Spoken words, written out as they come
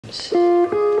dance.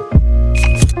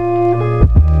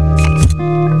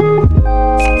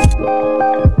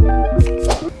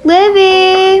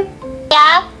 Livy!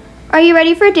 Yeah? Are you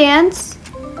ready for dance?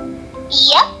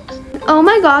 Yep. Oh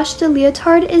my gosh, the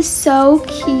leotard is so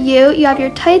cute. You have your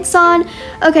tights on.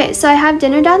 Okay, so I have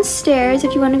dinner downstairs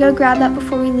if you want to go grab that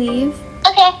before we leave.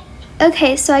 Okay.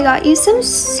 Okay, so I got you some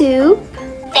soup.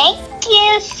 Thank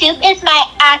you. Soup is my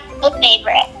absolute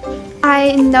favorite.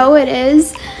 I know it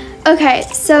is. Okay,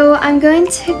 so I'm going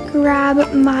to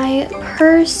grab my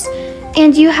purse.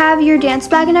 And you have your dance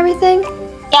bag and everything?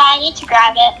 Yeah, I need to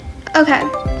grab it. Okay,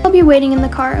 I'll be waiting in the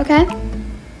car, okay?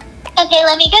 Okay,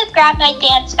 let me go grab my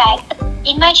dance bag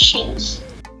in my shoes.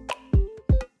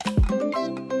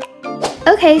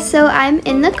 Okay, so I'm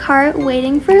in the car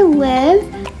waiting for Liv.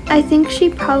 I think she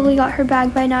probably got her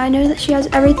bag by now. I know that she has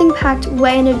everything packed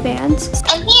way in advance.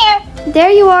 I'm here.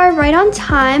 There you are, right on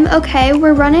time. Okay,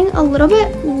 we're running a little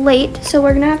bit late, so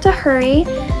we're gonna have to hurry.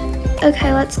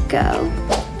 Okay, let's go.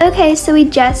 Okay, so we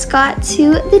just got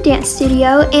to the dance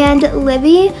studio, and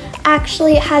Livy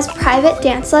actually has private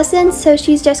dance lessons, so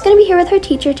she's just gonna be here with her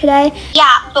teacher today.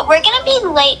 Yeah, but we're gonna be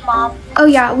late, Mom. Oh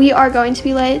yeah, we are going to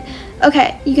be late.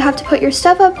 Okay, you have to put your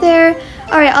stuff up there.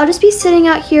 All right, I'll just be sitting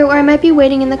out here, or I might be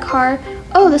waiting in the car.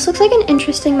 Oh, this looks like an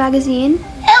interesting magazine.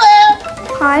 Hello.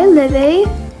 Hi, Livy.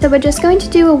 So we're just going to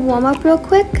do a warm-up real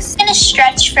quick. I'm gonna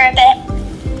stretch for a bit.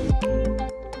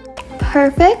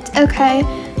 Perfect, okay.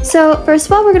 So first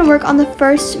of all, we're gonna work on the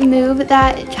first move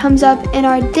that comes up in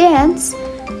our dance.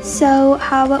 So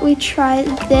how about we try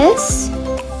this?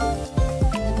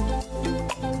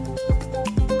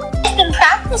 I've been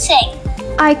practicing.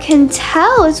 I can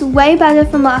tell it's way better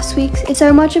from last week's. It's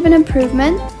so much of an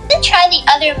improvement. I'm gonna try the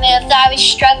other move that I was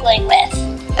struggling with.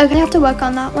 Okay, I have to work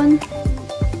on that one.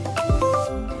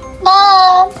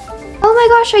 Mom. Oh my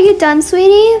gosh, are you done,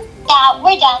 sweetie? Yeah,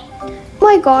 we're done. Oh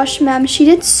my gosh, ma'am, she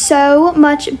did so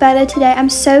much better today. I'm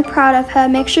so proud of her.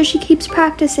 Make sure she keeps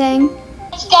practicing.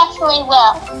 I definitely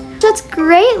will. That's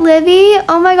great, Livy.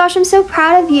 Oh my gosh, I'm so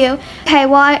proud of you. Okay,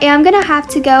 well, I am gonna have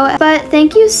to go, but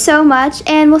thank you so much,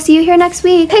 and we'll see you here next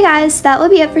week. Hey guys, that will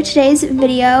be it for today's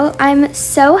video. I'm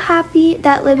so happy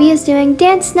that Livy is doing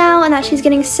dance now and that she's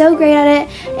getting so great at it,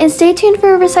 and stay tuned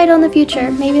for a recital in the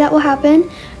future. Maybe that will happen.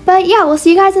 But yeah, we'll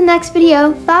see you guys in the next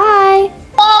video. Bye!